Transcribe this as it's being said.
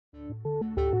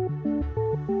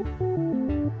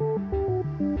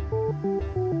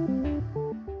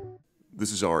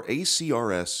This is our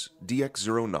ACRS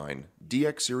DX09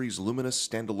 DX Series Luminous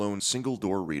Standalone Single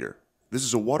Door Reader. This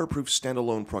is a waterproof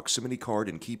standalone proximity card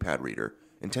and keypad reader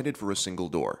intended for a single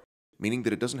door, meaning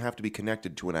that it doesn't have to be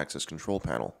connected to an access control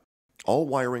panel. All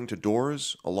wiring to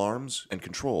doors, alarms, and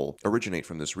control originate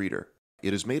from this reader.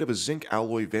 It is made of a zinc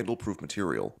alloy vandal-proof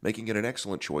material, making it an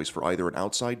excellent choice for either an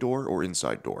outside door or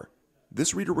inside door.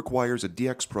 This reader requires a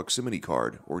DX proximity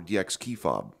card or DX key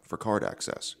fob for card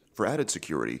access. For added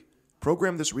security,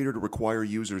 program this reader to require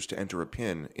users to enter a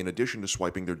PIN in addition to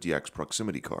swiping their DX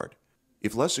proximity card.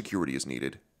 If less security is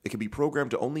needed, it can be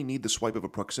programmed to only need the swipe of a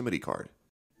proximity card.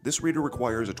 This reader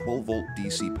requires a 12-volt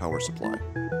DC power supply.